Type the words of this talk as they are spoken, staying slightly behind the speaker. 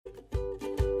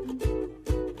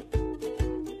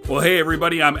Well, hey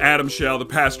everybody, I'm Adam Shell, the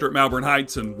pastor at Malvern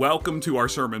Heights, and welcome to our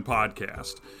sermon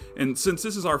podcast. And since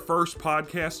this is our first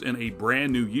podcast in a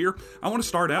brand new year, I want to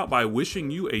start out by wishing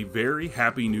you a very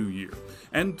happy new year.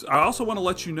 And I also want to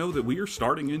let you know that we are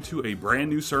starting into a brand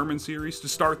new sermon series to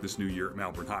start this new year at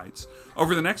Malvern Heights.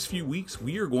 Over the next few weeks,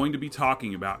 we are going to be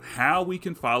talking about how we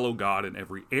can follow God in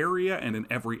every area and in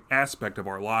every aspect of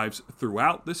our lives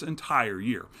throughout this entire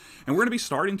year. And we're going to be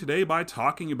starting today by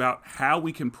talking about how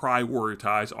we can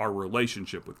prioritize our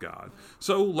relationship with God.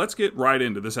 So let's get right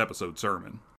into this episode's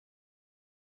sermon.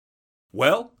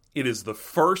 Well, it is the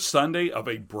first Sunday of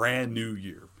a brand new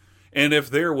year. And if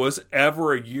there was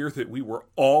ever a year that we were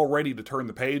all ready to turn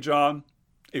the page on,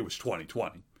 it was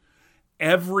 2020.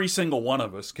 Every single one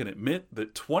of us can admit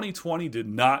that 2020 did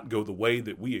not go the way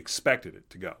that we expected it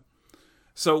to go.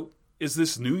 So, as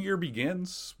this new year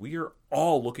begins, we are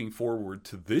all looking forward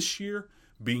to this year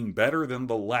being better than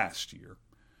the last year.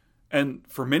 And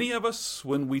for many of us,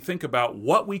 when we think about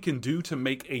what we can do to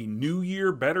make a new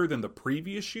year better than the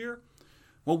previous year,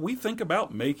 well, we think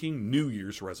about making New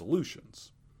Year's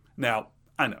resolutions. Now,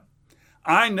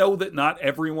 I know that not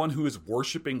everyone who is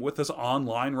worshiping with us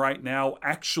online right now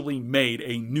actually made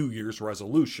a New Year's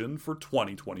resolution for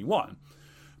 2021.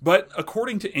 But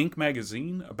according to Inc.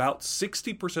 magazine, about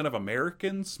 60% of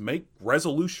Americans make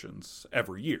resolutions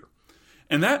every year.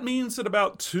 And that means that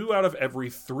about 2 out of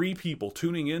every 3 people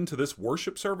tuning in to this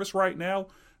worship service right now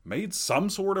made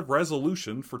some sort of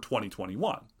resolution for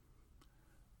 2021.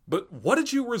 But what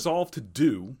did you resolve to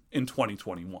do in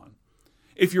 2021?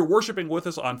 If you're worshiping with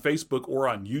us on Facebook or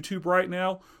on YouTube right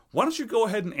now, why don't you go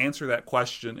ahead and answer that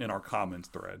question in our comments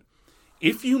thread?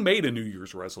 If you made a New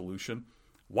Year's resolution,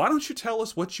 why don't you tell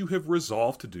us what you have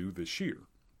resolved to do this year?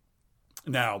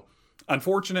 Now,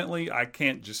 unfortunately, I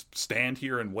can't just stand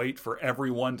here and wait for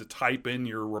everyone to type in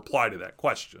your reply to that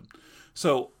question.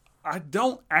 So I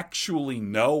don't actually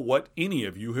know what any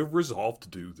of you have resolved to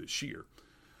do this year.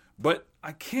 But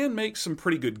I can make some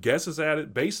pretty good guesses at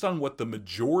it based on what the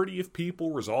majority of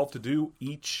people resolve to do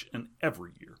each and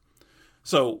every year.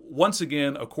 So, once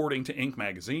again, according to Inc.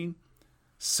 magazine,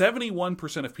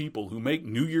 71% of people who make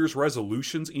New Year's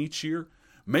resolutions each year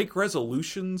make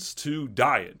resolutions to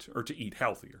diet or to eat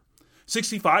healthier.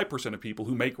 65% of people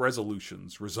who make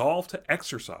resolutions resolve to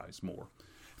exercise more.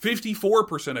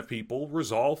 54% of people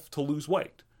resolve to lose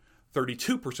weight.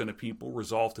 32% of people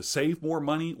resolve to save more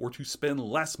money or to spend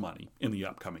less money in the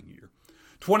upcoming year.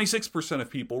 26% of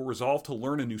people resolve to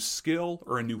learn a new skill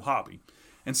or a new hobby.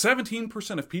 And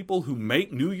 17% of people who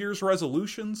make New Year's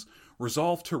resolutions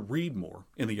resolve to read more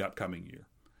in the upcoming year.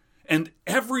 And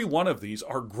every one of these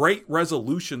are great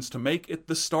resolutions to make at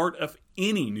the start of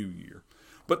any new year.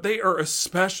 But they are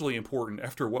especially important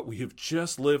after what we have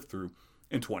just lived through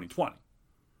in 2020.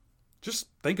 Just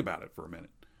think about it for a minute.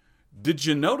 Did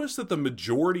you notice that the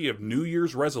majority of New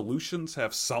Year's resolutions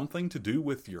have something to do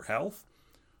with your health?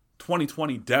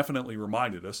 2020 definitely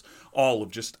reminded us all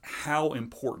of just how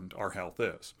important our health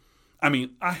is. I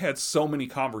mean, I had so many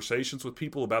conversations with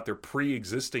people about their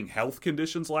pre-existing health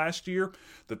conditions last year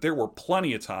that there were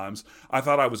plenty of times I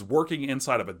thought I was working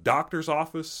inside of a doctor's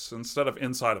office instead of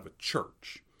inside of a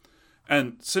church.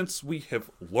 And since we have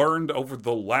learned over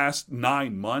the last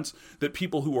 9 months that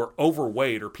people who are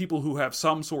overweight or people who have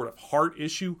some sort of heart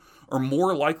issue are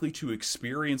more likely to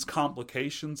experience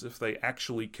complications if they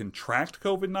actually contract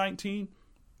COVID-19,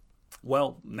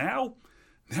 well, now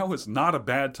is not a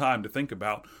bad time to think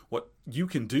about what you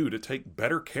can do to take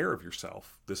better care of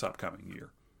yourself this upcoming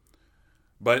year.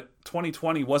 But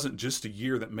 2020 wasn't just a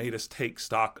year that made us take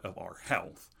stock of our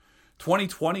health.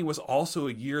 2020 was also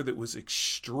a year that was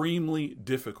extremely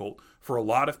difficult for a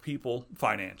lot of people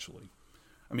financially.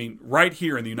 I mean, right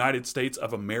here in the United States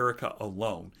of America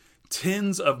alone,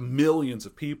 tens of millions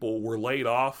of people were laid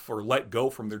off or let go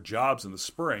from their jobs in the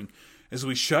spring as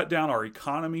we shut down our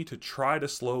economy to try to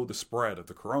slow the spread of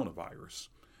the coronavirus.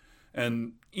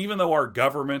 And even though our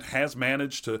government has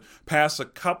managed to pass a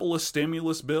couple of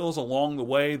stimulus bills along the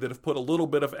way that have put a little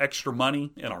bit of extra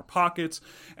money in our pockets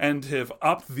and have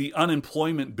upped the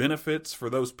unemployment benefits for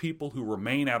those people who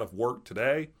remain out of work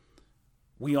today,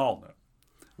 we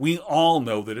all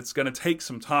know that it's going to take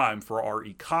some time for our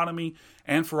economy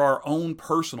and for our own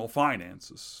personal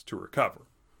finances to recover.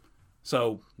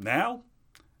 So now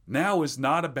is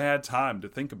not a bad time to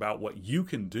think about what you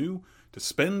can do to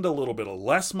spend a little bit of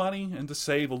less money and to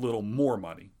save a little more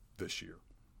money this year.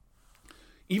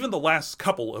 Even the last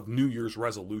couple of New Year's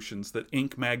resolutions that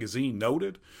Inc. magazine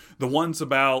noted, the ones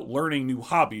about learning new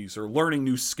hobbies or learning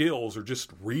new skills or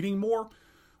just reading more,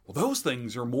 well, those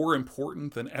things are more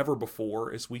important than ever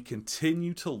before as we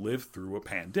continue to live through a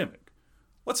pandemic.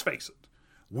 Let's face it,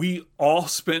 We all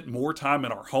spent more time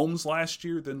in our homes last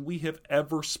year than we have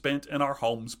ever spent in our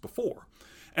homes before.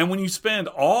 And when you spend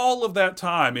all of that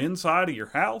time inside of your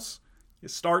house, you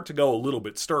start to go a little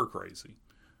bit stir crazy.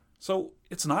 So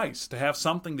it's nice to have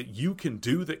something that you can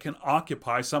do that can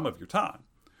occupy some of your time.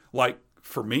 Like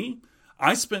for me,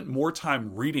 I spent more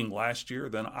time reading last year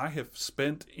than I have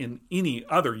spent in any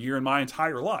other year in my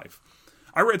entire life.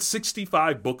 I read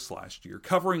 65 books last year,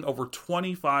 covering over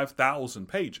 25,000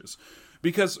 pages,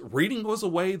 because reading was a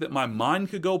way that my mind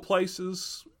could go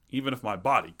places, even if my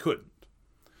body couldn't.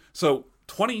 So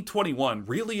 2021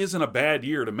 really isn't a bad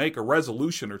year to make a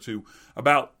resolution or two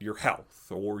about your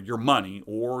health or your money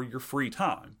or your free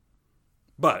time.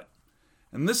 But,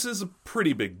 and this is a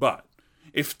pretty big but,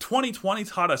 if 2020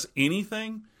 taught us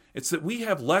anything, it's that we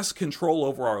have less control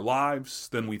over our lives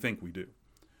than we think we do.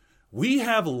 We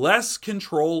have less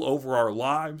control over our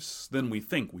lives than we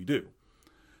think we do.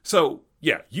 So,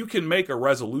 yeah, you can make a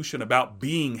resolution about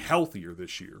being healthier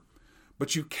this year,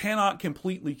 but you cannot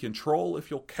completely control if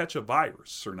you'll catch a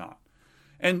virus or not.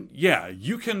 And yeah,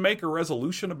 you can make a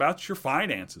resolution about your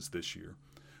finances this year,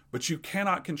 but you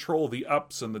cannot control the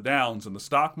ups and the downs in the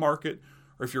stock market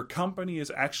or if your company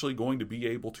is actually going to be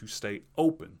able to stay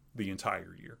open the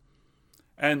entire year.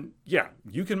 And yeah,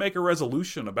 you can make a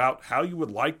resolution about how you would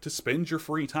like to spend your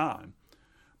free time,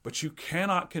 but you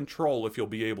cannot control if you'll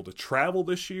be able to travel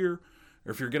this year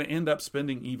or if you're going to end up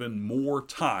spending even more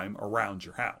time around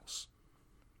your house.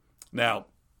 Now,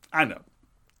 I know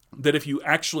that if you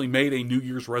actually made a New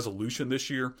Year's resolution this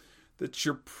year, that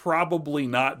you're probably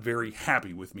not very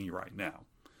happy with me right now.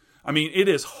 I mean, it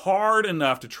is hard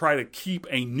enough to try to keep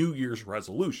a New Year's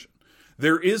resolution.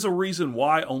 There is a reason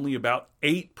why only about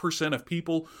 8% of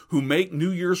people who make New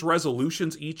Year's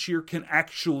resolutions each year can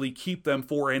actually keep them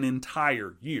for an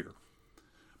entire year.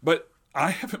 But I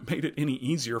haven't made it any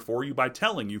easier for you by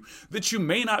telling you that you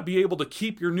may not be able to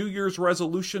keep your New Year's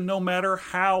resolution no matter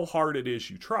how hard it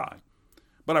is you try.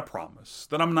 But I promise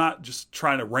that I'm not just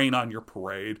trying to rain on your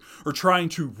parade or trying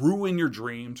to ruin your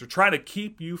dreams or try to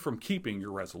keep you from keeping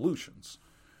your resolutions.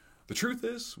 The truth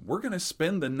is, we're going to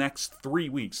spend the next 3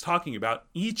 weeks talking about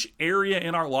each area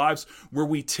in our lives where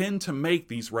we tend to make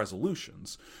these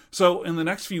resolutions. So in the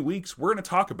next few weeks, we're going to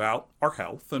talk about our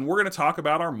health, and we're going to talk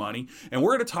about our money, and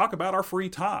we're going to talk about our free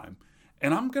time.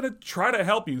 And I'm going to try to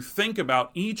help you think about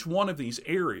each one of these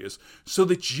areas so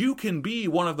that you can be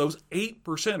one of those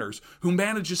 8%ers who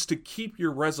manages to keep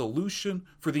your resolution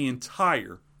for the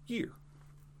entire year.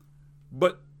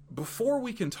 But before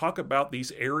we can talk about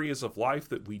these areas of life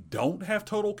that we don't have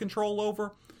total control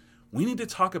over, we need to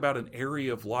talk about an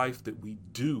area of life that we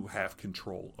do have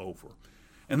control over.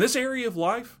 And this area of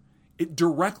life, it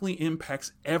directly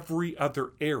impacts every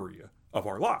other area of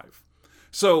our life.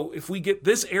 So if we get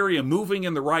this area moving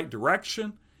in the right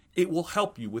direction, it will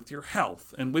help you with your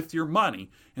health and with your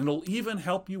money, and it'll even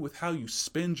help you with how you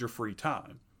spend your free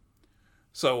time.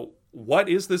 So what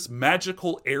is this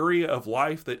magical area of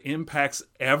life that impacts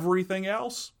everything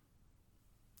else?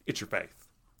 It's your faith.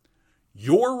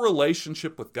 Your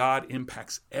relationship with God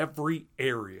impacts every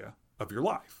area of your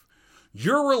life.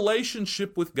 Your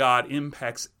relationship with God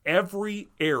impacts every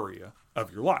area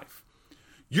of your life.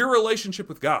 Your relationship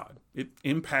with God, it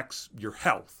impacts your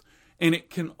health, and it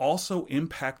can also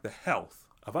impact the health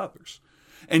of others.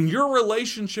 And your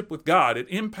relationship with God, it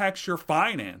impacts your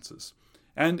finances,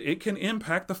 and it can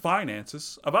impact the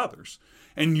finances of others.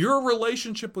 And your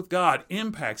relationship with God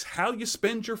impacts how you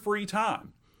spend your free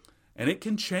time, and it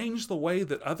can change the way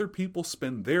that other people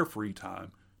spend their free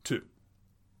time too.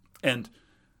 And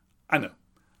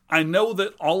I know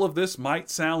that all of this might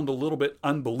sound a little bit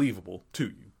unbelievable to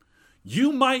you.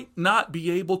 You might not be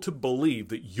able to believe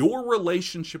that your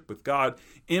relationship with God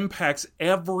impacts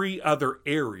every other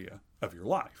area of your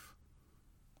life.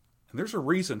 And there's a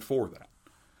reason for that.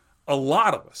 A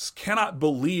lot of us cannot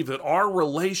believe that our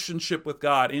relationship with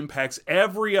God impacts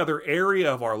every other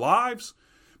area of our lives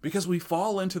because we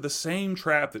fall into the same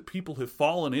trap that people have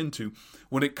fallen into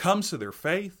when it comes to their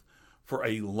faith for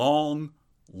a long,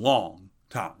 long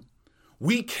time.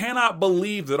 We cannot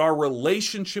believe that our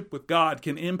relationship with God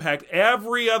can impact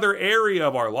every other area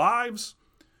of our lives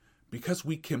because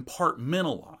we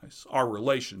compartmentalize our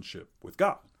relationship with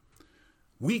God.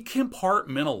 We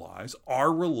compartmentalize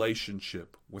our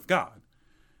relationship with God.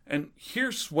 And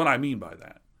here's what I mean by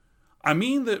that. I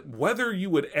mean that whether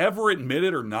you would ever admit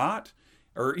it or not,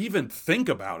 or even think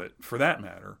about it for that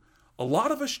matter, a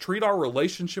lot of us treat our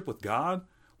relationship with God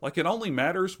like it only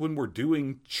matters when we're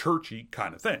doing churchy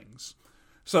kind of things.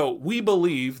 So we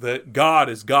believe that God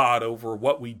is God over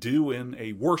what we do in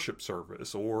a worship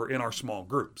service or in our small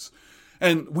groups.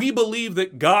 And we believe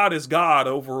that God is God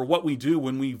over what we do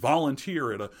when we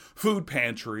volunteer at a food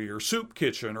pantry or soup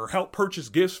kitchen or help purchase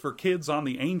gifts for kids on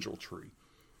the angel tree.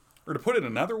 Or to put it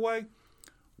another way,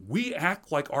 we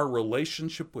act like our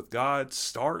relationship with God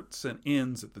starts and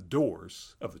ends at the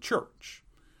doors of the church.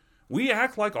 We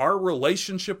act like our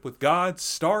relationship with God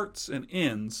starts and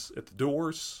ends at the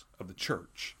doors of the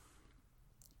church.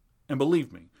 And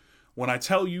believe me, when I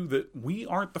tell you that we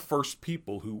aren't the first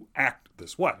people who act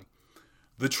this way.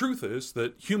 The truth is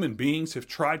that human beings have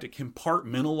tried to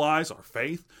compartmentalize our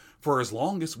faith for as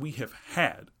long as we have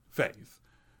had faith.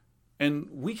 And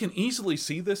we can easily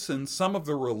see this in some of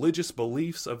the religious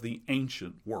beliefs of the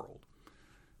ancient world.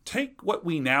 Take what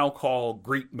we now call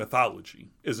Greek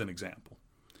mythology as an example.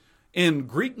 In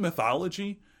Greek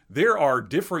mythology, there are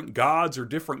different gods or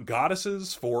different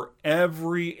goddesses for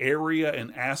every area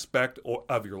and aspect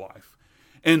of your life.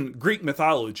 In Greek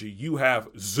mythology, you have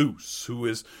Zeus, who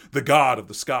is the god of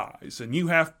the skies, and you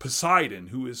have Poseidon,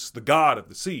 who is the god of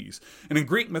the seas. And in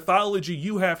Greek mythology,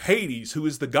 you have Hades, who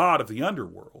is the god of the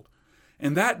underworld.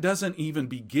 And that doesn't even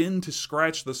begin to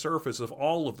scratch the surface of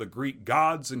all of the Greek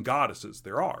gods and goddesses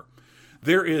there are.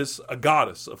 There is a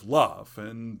goddess of love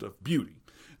and of beauty.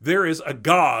 There is a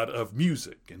god of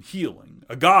music and healing,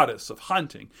 a goddess of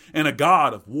hunting, and a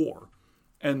god of war.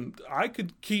 And I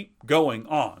could keep going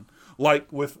on,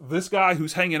 like with this guy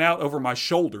who's hanging out over my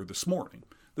shoulder this morning.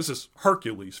 This is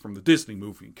Hercules from the Disney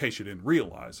movie, in case you didn't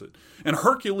realize it. And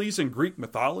Hercules in Greek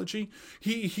mythology,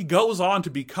 he goes on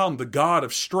to become the god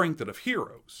of strength and of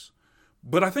heroes.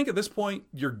 But I think at this point,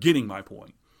 you're getting my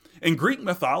point. In Greek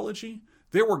mythology,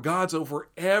 there were gods over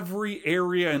every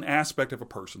area and aspect of a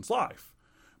person's life.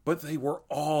 But they were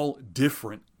all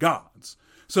different gods.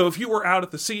 So if you were out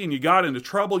at the sea and you got into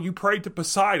trouble, you prayed to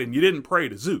Poseidon, you didn't pray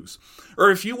to Zeus. Or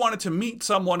if you wanted to meet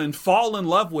someone and fall in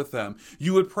love with them,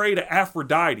 you would pray to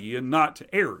Aphrodite and not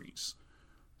to Ares.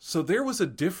 So there was a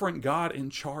different God in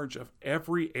charge of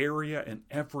every area and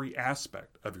every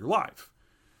aspect of your life.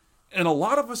 And a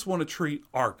lot of us want to treat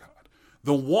our God,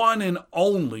 the one and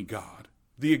only God,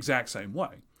 the exact same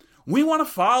way. We want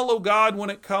to follow God when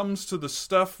it comes to the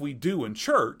stuff we do in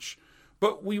church,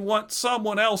 but we want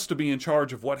someone else to be in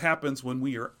charge of what happens when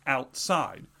we are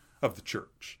outside of the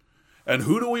church. And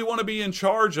who do we want to be in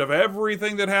charge of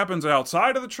everything that happens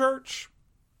outside of the church?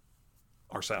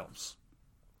 Ourselves.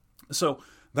 So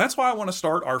that's why I want to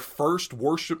start our first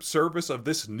worship service of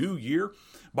this new year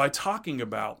by talking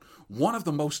about one of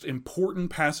the most important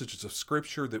passages of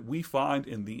Scripture that we find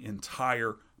in the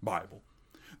entire Bible.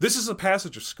 This is a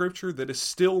passage of Scripture that is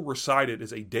still recited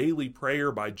as a daily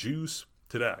prayer by Jews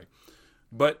today.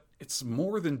 But it's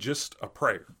more than just a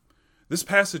prayer. This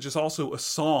passage is also a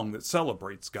song that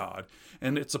celebrates God,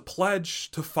 and it's a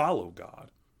pledge to follow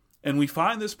God. And we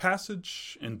find this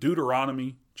passage in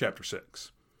Deuteronomy chapter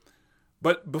 6.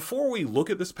 But before we look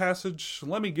at this passage,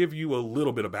 let me give you a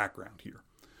little bit of background here.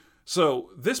 So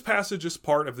this passage is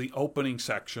part of the opening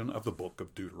section of the book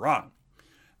of Deuteronomy.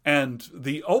 And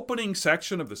the opening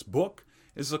section of this book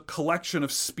is a collection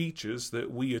of speeches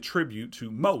that we attribute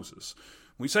to Moses.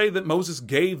 We say that Moses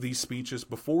gave these speeches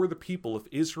before the people of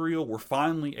Israel were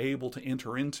finally able to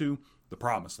enter into the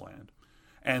Promised Land.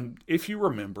 And if you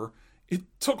remember, it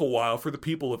took a while for the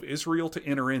people of Israel to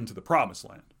enter into the Promised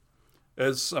Land.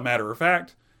 As a matter of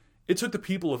fact, it took the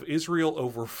people of Israel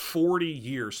over 40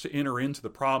 years to enter into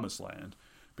the Promised Land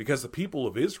because the people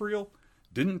of Israel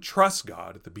didn't trust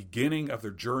God at the beginning of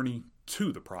their journey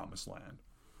to the Promised Land.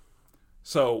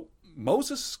 So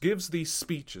Moses gives these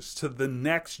speeches to the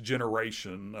next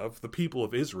generation of the people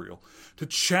of Israel to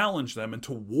challenge them and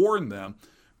to warn them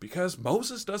because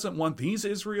Moses doesn't want these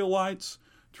Israelites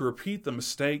to repeat the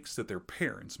mistakes that their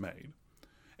parents made.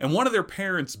 And one of their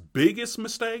parents' biggest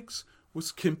mistakes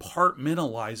was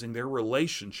compartmentalizing their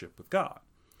relationship with God.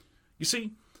 You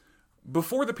see,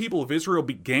 before the people of Israel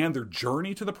began their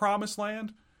journey to the Promised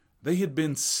Land, they had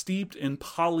been steeped in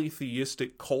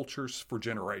polytheistic cultures for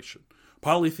generations.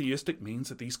 Polytheistic means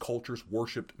that these cultures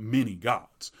worshipped many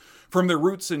gods. From their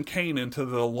roots in Canaan to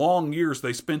the long years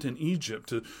they spent in Egypt,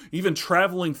 to even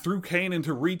traveling through Canaan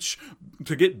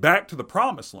to get back to the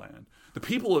Promised Land, the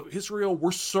people of Israel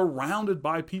were surrounded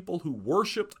by people who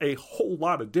worshipped a whole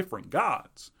lot of different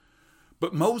gods.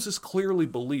 But Moses clearly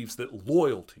believes that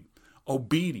loyalty,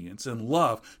 obedience, and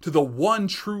love to the one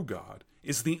true God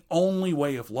is the only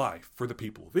way of life for the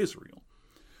people of Israel.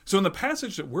 So in the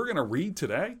passage that we're going to read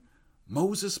today,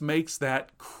 Moses makes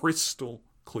that crystal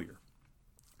clear.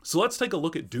 So let's take a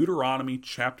look at Deuteronomy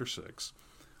chapter 6.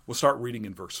 We'll start reading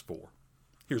in verse 4.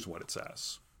 Here's what it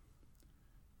says.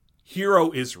 Hear,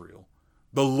 O Israel,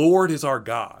 the Lord is our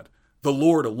God, the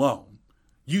Lord alone.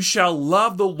 You shall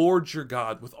love the Lord your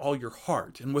God with all your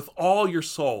heart and with all your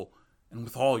soul and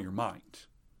with all your might.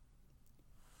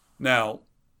 Now,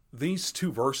 these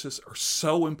two verses are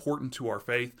so important to our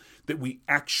faith that we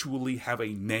actually have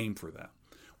a name for them.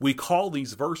 We call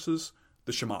these verses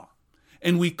the Shema.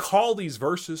 And we call these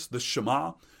verses the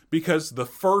Shema because the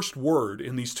first word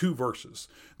in these two verses,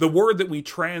 the word that we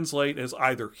translate as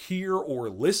either hear or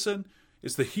listen,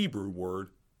 is the Hebrew word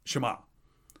Shema.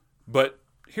 But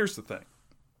here's the thing.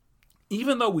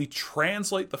 Even though we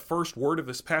translate the first word of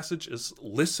this passage as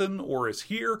listen or as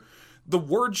hear, the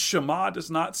word Shema does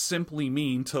not simply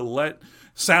mean to let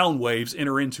sound waves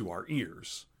enter into our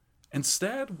ears.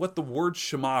 Instead, what the word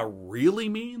Shema really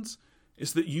means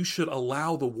is that you should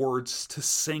allow the words to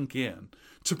sink in,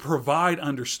 to provide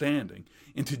understanding,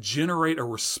 and to generate a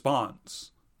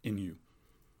response in you.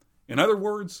 In other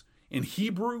words, in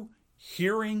Hebrew,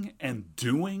 hearing and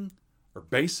doing are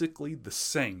basically the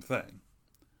same thing.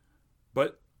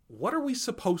 But what are we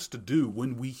supposed to do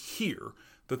when we hear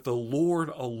that the Lord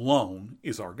alone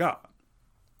is our God?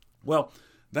 Well,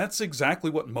 that's exactly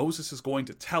what Moses is going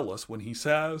to tell us when he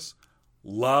says,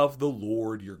 love the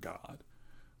Lord your God.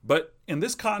 But in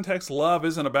this context, love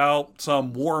isn't about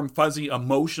some warm, fuzzy,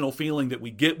 emotional feeling that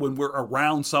we get when we're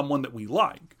around someone that we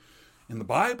like. In the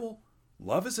Bible,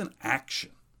 love is an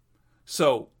action.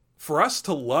 So, for us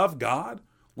to love God,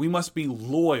 we must be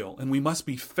loyal and we must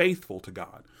be faithful to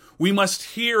God. We must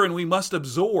hear and we must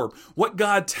absorb what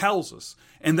God tells us.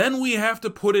 And then we have to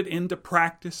put it into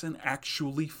practice and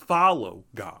actually follow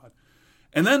God.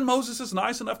 And then Moses is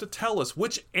nice enough to tell us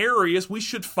which areas we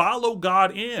should follow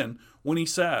God in when he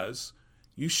says,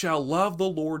 you shall love the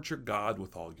Lord your God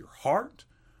with all your heart,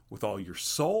 with all your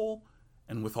soul,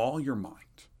 and with all your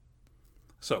might.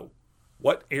 So,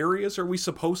 what areas are we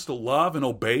supposed to love and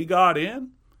obey God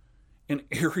in? In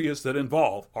areas that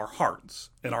involve our hearts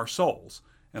and our souls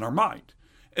and our might.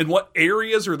 And what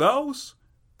areas are those?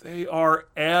 They are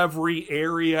every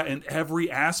area and every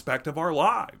aspect of our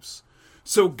lives.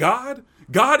 So God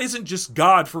isn't just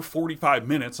God for 45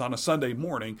 minutes on a Sunday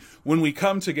morning when we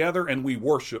come together and we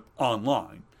worship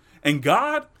online. And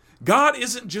God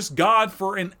isn't just God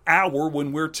for an hour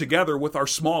when we're together with our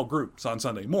small groups on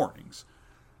Sunday mornings.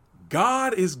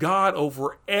 God is God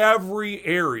over every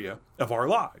area of our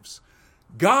lives.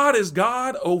 God is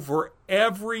God over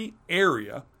every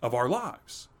area of our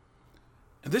lives.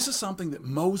 And this is something that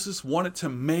Moses wanted to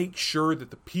make sure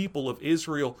that the people of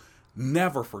Israel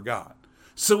never forgot.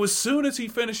 So as soon as he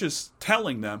finishes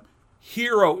telling them,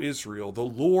 hear, O Israel, the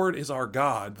Lord is our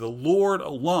God, the Lord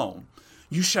alone.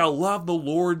 You shall love the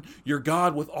Lord your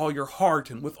God with all your heart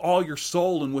and with all your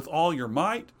soul and with all your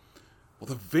might. Well,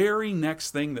 the very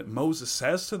next thing that Moses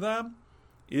says to them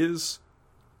is,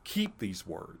 keep these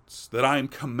words that I am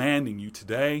commanding you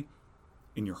today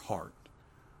in your heart.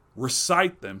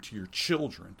 Recite them to your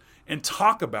children and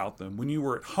talk about them when you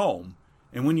are at home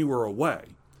and when you are away,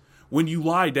 when you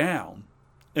lie down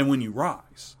and when you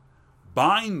rise.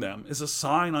 Bind them as a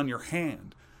sign on your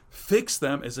hand. Fix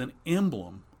them as an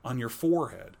emblem on your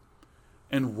forehead.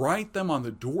 And write them on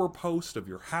the doorpost of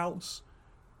your house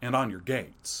and on your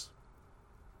gates.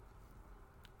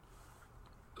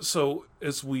 So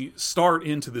as we start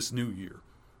into this new year,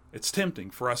 it's tempting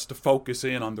for us to focus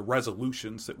in on the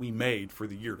resolutions that we made for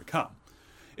the year to come.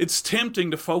 It's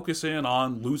tempting to focus in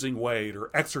on losing weight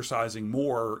or exercising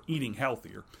more or eating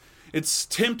healthier. It's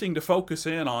tempting to focus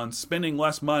in on spending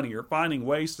less money or finding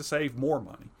ways to save more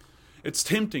money. It's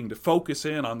tempting to focus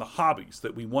in on the hobbies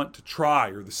that we want to try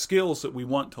or the skills that we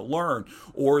want to learn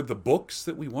or the books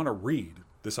that we want to read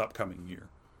this upcoming year.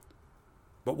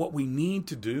 But what we need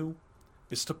to do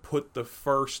is to put the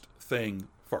first thing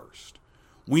first.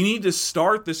 We need to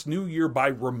start this new year by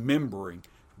remembering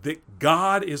that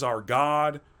God is our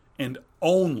God and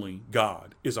only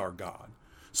God is our God.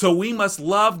 So we must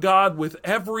love God with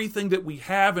everything that we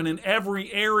have and in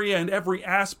every area and every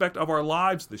aspect of our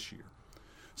lives this year.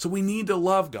 So we need to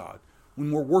love God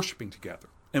when we're worshiping together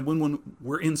and when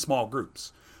we're in small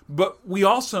groups. But we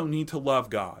also need to love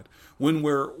God when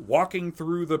we're walking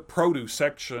through the produce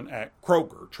section at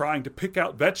Kroger, trying to pick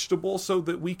out vegetables so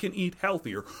that we can eat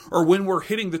healthier, or when we're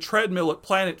hitting the treadmill at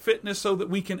Planet Fitness so that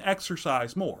we can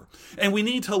exercise more. And we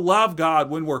need to love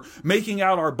God when we're making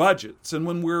out our budgets and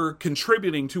when we're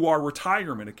contributing to our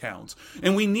retirement accounts.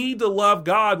 And we need to love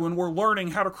God when we're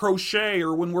learning how to crochet,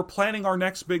 or when we're planning our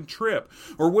next big trip,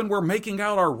 or when we're making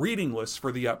out our reading list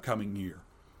for the upcoming year.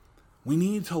 We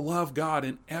need to love God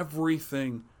in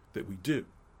everything that we do.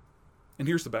 And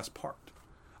here's the best part.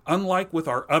 Unlike with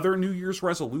our other New Year's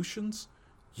resolutions,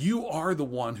 you are the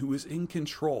one who is in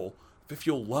control of if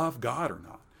you'll love God or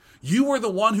not. You are the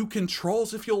one who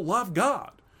controls if you'll love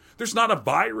God. There's not a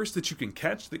virus that you can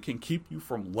catch that can keep you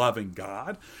from loving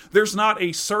God. There's not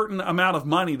a certain amount of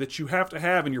money that you have to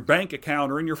have in your bank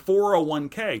account or in your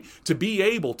 401k to be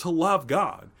able to love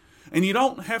God. And you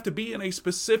don't have to be in a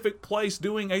specific place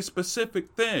doing a specific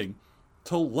thing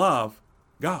to love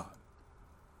God.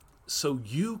 So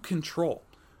you control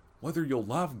whether you'll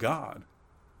love God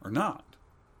or not.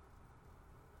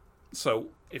 So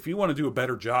if you want to do a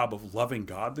better job of loving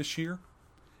God this year,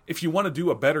 if you want to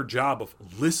do a better job of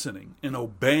listening and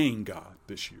obeying God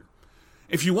this year,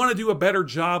 if you want to do a better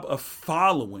job of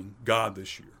following God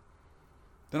this year,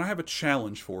 then I have a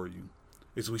challenge for you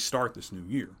as we start this new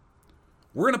year.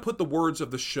 We're going to put the words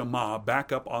of the Shema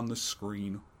back up on the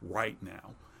screen right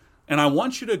now. And I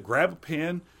want you to grab a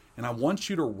pen and I want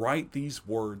you to write these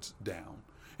words down.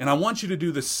 And I want you to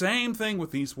do the same thing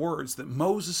with these words that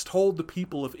Moses told the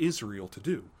people of Israel to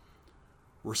do.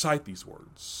 Recite these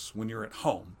words when you're at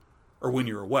home or when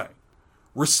you're away.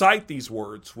 Recite these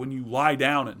words when you lie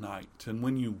down at night and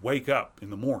when you wake up in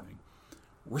the morning.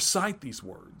 Recite these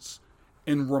words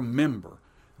and remember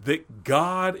that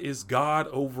God is God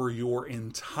over your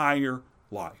entire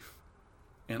life.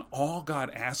 And all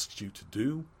God asks you to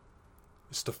do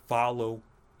is to follow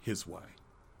His way.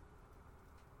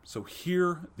 So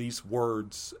hear these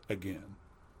words again.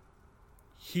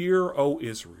 Hear, O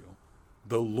Israel,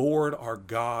 the Lord our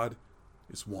God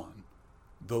is one.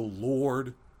 The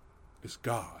Lord is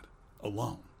God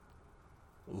alone.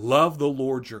 Love the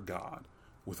Lord your God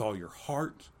with all your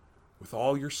heart, with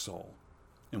all your soul,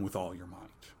 and with all your might.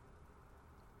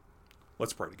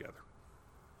 Let's pray together.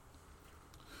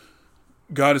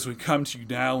 God, as we come to you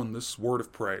now in this word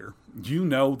of prayer, you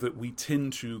know that we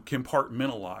tend to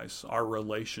compartmentalize our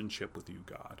relationship with you,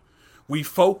 God. We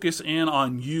focus in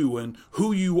on you and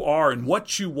who you are and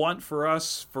what you want for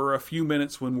us for a few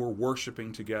minutes when we're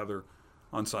worshiping together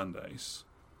on Sundays.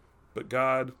 But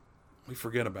God, we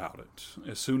forget about it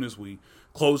as soon as we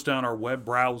close down our web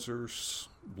browsers,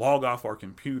 log off our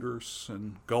computers,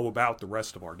 and go about the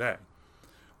rest of our day.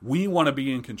 We want to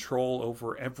be in control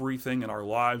over everything in our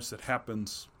lives that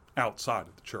happens outside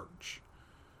of the church.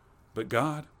 But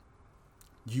God,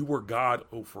 you are God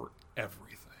over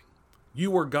everything.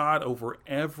 You are God over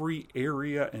every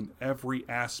area and every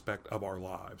aspect of our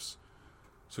lives.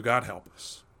 So God, help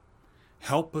us.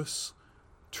 Help us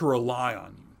to rely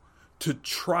on you, to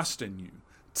trust in you,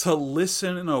 to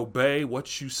listen and obey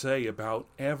what you say about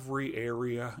every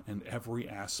area and every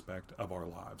aspect of our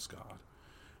lives, God.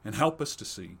 And help us to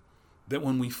see that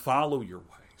when we follow your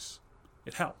ways,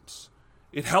 it helps.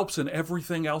 It helps in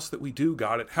everything else that we do,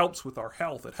 God. It helps with our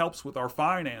health. It helps with our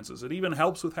finances. It even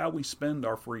helps with how we spend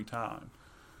our free time.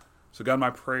 So God, my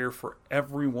prayer for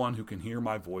everyone who can hear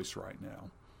my voice right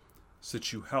now is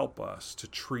that you help us to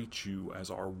treat you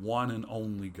as our one and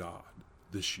only God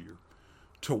this year,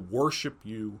 to worship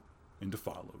you and to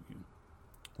follow you.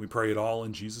 We pray it all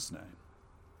in Jesus' name.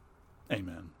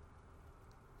 Amen.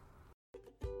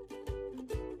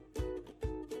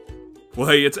 Well,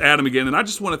 hey, it's Adam again, and I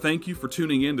just want to thank you for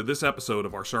tuning in to this episode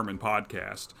of our sermon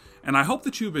podcast. And I hope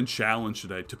that you've been challenged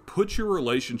today to put your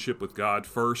relationship with God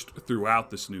first throughout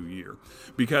this new year.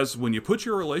 Because when you put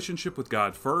your relationship with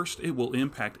God first, it will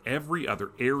impact every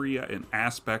other area and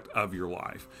aspect of your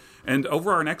life. And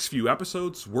over our next few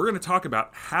episodes, we're going to talk about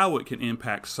how it can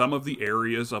impact some of the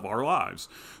areas of our lives.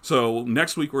 So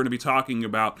next week, we're going to be talking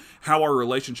about how our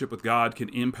relationship with God can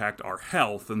impact our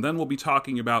health. And then we'll be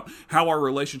talking about how our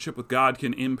relationship with God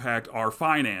can impact our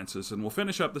finances. And we'll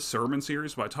finish up the sermon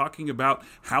series by talking about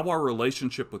how our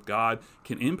relationship with God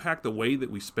can impact the way that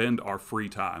we spend our free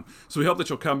time. So we hope that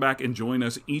you'll come back and join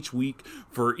us each week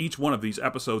for each one of these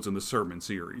episodes in the sermon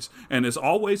series. And as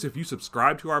always, if you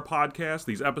subscribe to our podcast,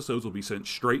 these episodes will be sent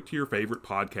straight to your favorite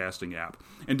podcasting app.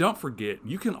 And don't forget,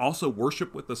 you can also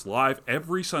worship with us live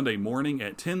every Sunday morning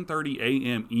at 10:30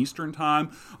 a.m. Eastern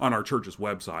Time on our church's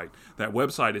website. That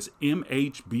website is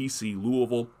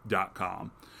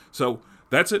mhbclouisville.com. So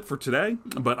that's it for today,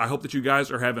 but I hope that you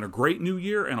guys are having a great new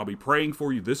year, and I'll be praying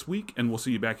for you this week, and we'll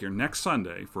see you back here next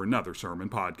Sunday for another sermon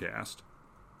podcast.